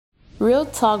Real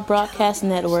Talk Broadcast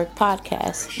Network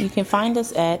podcast. You can find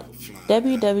us at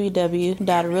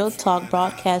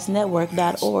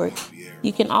www.realtalkbroadcastnetwork.org.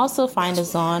 You can also find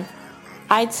us on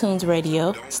iTunes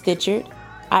Radio, Stitcher,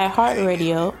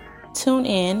 iHeartRadio,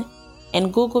 TuneIn,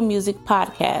 and Google Music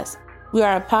Podcasts. We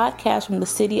are a podcast from the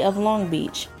city of Long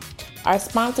Beach. Our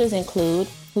sponsors include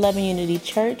Loving Unity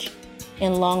Church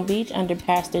in Long Beach under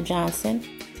Pastor Johnson,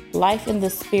 Life in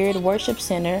the Spirit Worship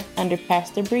Center under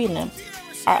Pastor Breedham.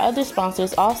 Our other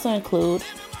sponsors also include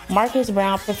Marcus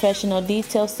Brown Professional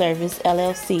Detail Service,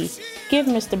 LLC. Give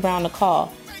Mr. Brown a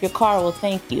call. Your car will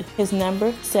thank you. His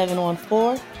number,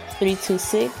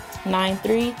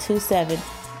 714-326-9327.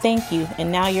 Thank you.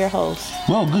 And now your host.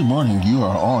 Well, good morning. You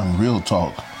are on Real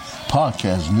Talk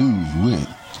Podcast News with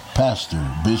Pastor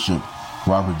Bishop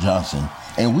Robert Johnson.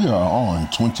 And we are on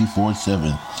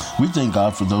 24/7. We thank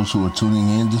God for those who are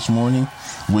tuning in this morning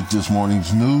with this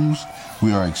morning's news.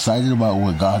 We are excited about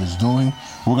what God is doing.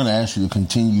 We're going to ask you to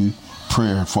continue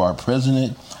prayer for our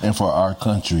president and for our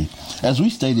country. As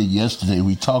we stated yesterday,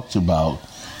 we talked about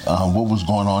what was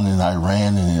going on in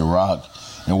Iran and Iraq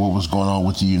and what was going on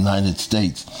with the United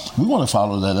States. We want to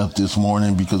follow that up this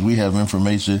morning because we have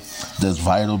information that's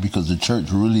vital because the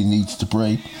church really needs to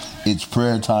pray. It's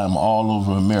prayer time all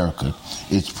over America.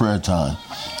 It's prayer time.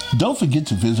 Don't forget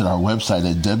to visit our website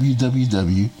at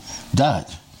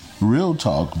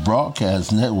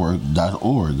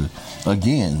www.realtalkbroadcastnetwork.org.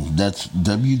 Again, that's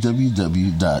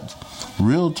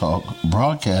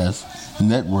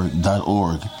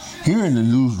www.realtalkbroadcastnetwork.org. Here in the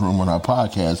newsroom on our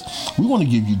podcast, we want to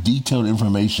give you detailed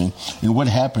information in what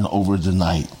happened over the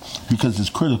night because it's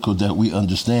critical that we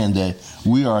understand that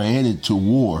we are headed to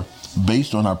war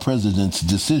based on our president's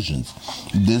decisions.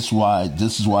 This is why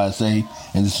I say,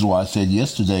 and this is why I said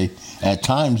yesterday, at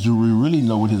times do we really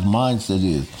know what his mindset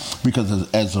is? Because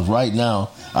as of right now,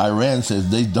 Iran says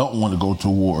they don't want to go to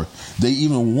war. They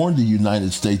even warned the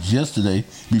United States yesterday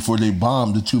before they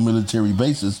bombed the 2 military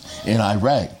bases in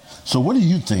Iraq. So what do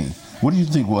you think? What do you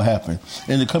think will happen?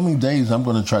 In the coming days, I'm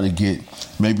going to try to get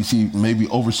maybe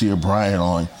Overseer Brian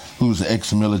on, who's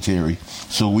ex-military,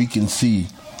 so we can see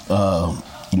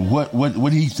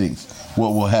what he thinks,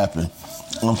 what will happen.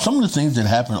 Some of the things that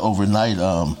happened overnight,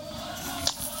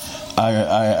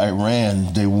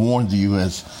 Iran, they warned the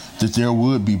U.S. that there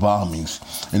would be bombings.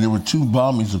 And there were 2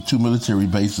 bombings of 2 military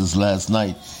bases last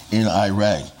night in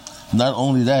Iraq. Not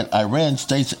only that, Iran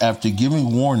states after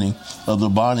giving warning of the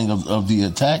bombing of the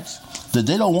attacks that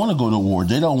they don't want to go to war.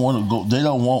 They don't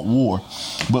want war.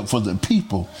 But for the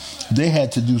people, they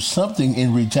had to do something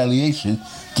in retaliation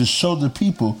to show the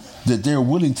people that they're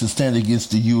willing to stand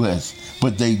against the U.S.,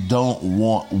 but they don't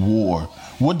want war.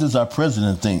 What does our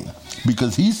president think?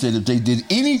 Because he said if they did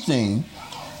anything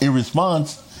in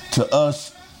response to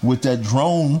us with that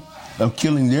drone of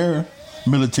killing their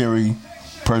military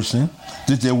person,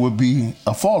 that there would be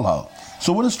a fallout.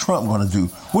 So what is Trump going to do?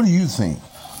 What do you think?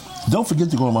 Don't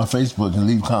forget to go on my Facebook and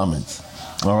leave comments.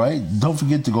 All right? Don't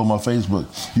forget to go on my Facebook.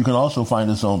 You can also find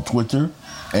us on Twitter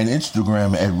and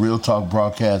Instagram at Real Talk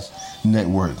Broadcast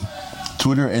Network.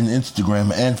 Twitter and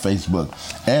Instagram and Facebook.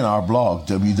 And our blog,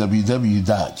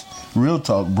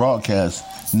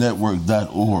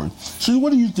 www.realtalkbroadcastnetwork.org. So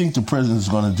what do you think the president is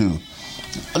going to do?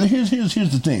 Here's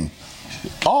the thing.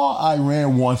 All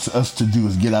Iran wants us to do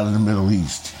is get out of the Middle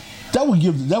East. That would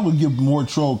give more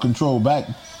control back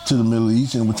to the Middle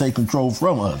East and would take control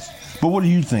from us. But what do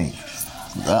you think?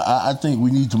 I think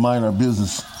we need to mind our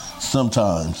business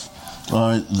sometimes.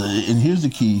 And here's the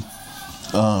key.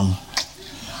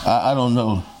 I don't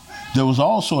know. There was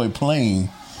also a plane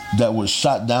that was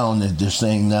shot down, that they're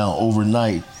saying now,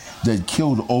 overnight, that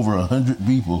killed over 100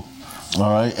 people.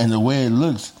 All right? And the way it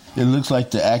looks like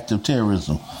the act of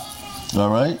terrorism. All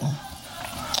right?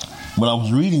 But I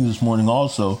was reading this morning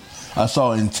also, I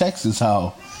saw in Texas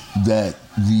how that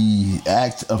the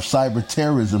act of cyber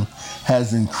terrorism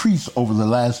has increased over the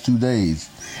last 2 days.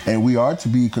 And we are to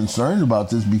be concerned about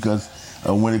this because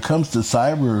when it comes to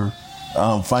cyber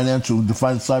financial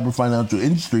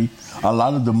industry, a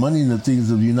lot of the money and the things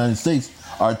of the United States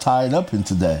are tied up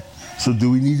into that. So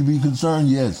do we need to be concerned?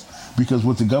 Yes. Because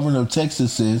what the governor of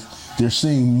Texas says, they're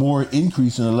seeing more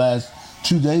increase in the last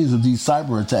 2 days of these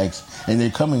cyber attacks, and they're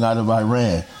coming out of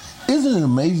Iran. Isn't it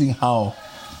amazing how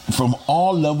from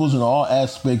all levels and all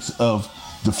aspects of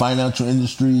the financial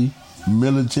industry,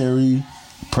 military,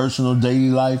 personal daily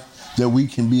life, that we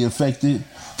can be affected?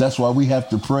 That's why we have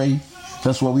to pray.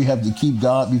 That's why we have to keep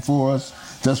God before us.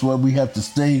 That's why we have to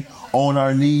stay on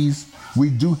our knees.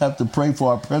 We do have to pray for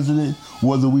our president,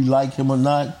 whether we like him or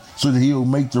not, so that he will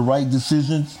make the right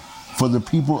decisions for the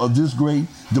people of this great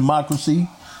democracy,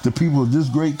 the people of this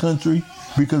great country,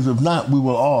 because if not, we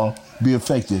will all be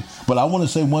affected. But I want to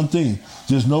say one thing.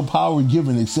 There's no power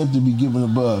given except to be given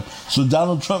above. So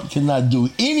Donald Trump cannot do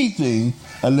anything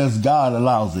unless God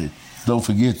allows it. Don't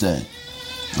forget that.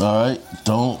 All right?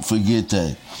 Don't forget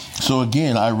that. So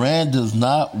again, Iran does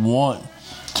not want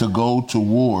to go to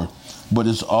war, but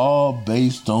it's all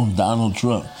based on Donald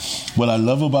Trump. What I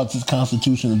love about this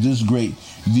Constitution of these great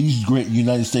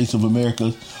United States of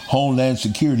America, Homeland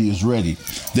Security is ready.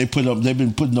 They've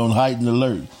been putting on heightened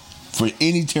alert for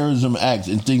any terrorism acts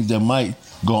and things that might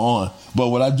go on. But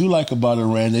what I do like about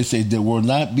Iran, they say there will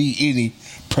not be any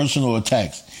personal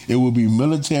attacks. It will be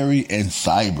military and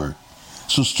cyber.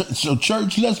 So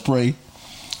church, let's pray.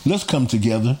 Let's come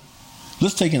together.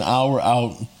 Let's take an hour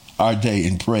out our day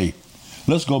and pray.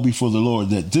 Let's go before the Lord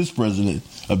that this president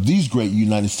of these great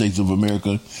United States of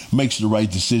America makes the right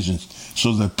decisions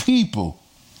so the people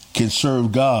can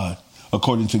serve God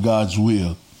according to God's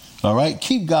will. All right?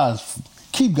 Keep God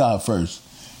first.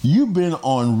 You've been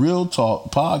on Real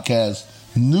Talk Podcast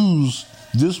News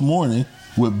this morning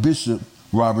with Bishop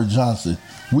Robert Johnson.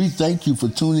 We thank you for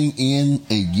tuning in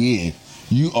again.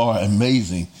 You are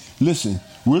amazing. Listen,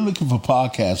 we're looking for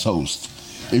podcast hosts.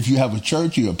 If you have a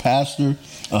church, you're a pastor,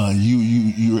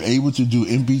 you're able to do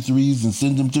MP3s and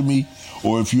send them to me,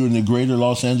 or if you're in the greater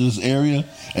Los Angeles area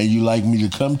and you like me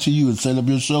to come to you and set up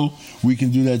your show, we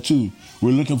can do that too.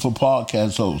 We're looking for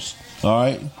podcast hosts, all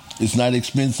right? It's not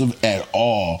expensive at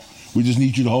all. We just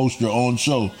need you to host your own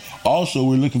show. Also,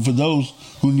 we're looking for those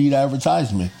who need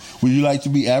advertisement. Would you like to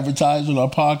be advertised on our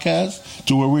podcast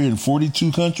to where we're in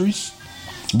 42 countries?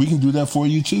 We can do that for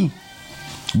you too.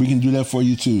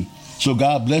 So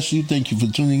God bless you. Thank you for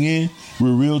tuning in.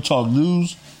 We're Real Talk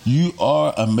News. You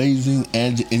are amazing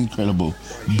and incredible.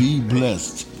 Be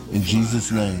blessed in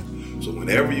Jesus' name. So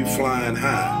whenever you're flying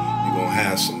high, you're going to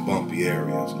have some bumpy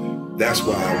areas. That's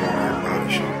why I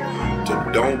want to admonish you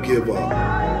to don't give up,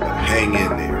 but hang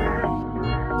in there.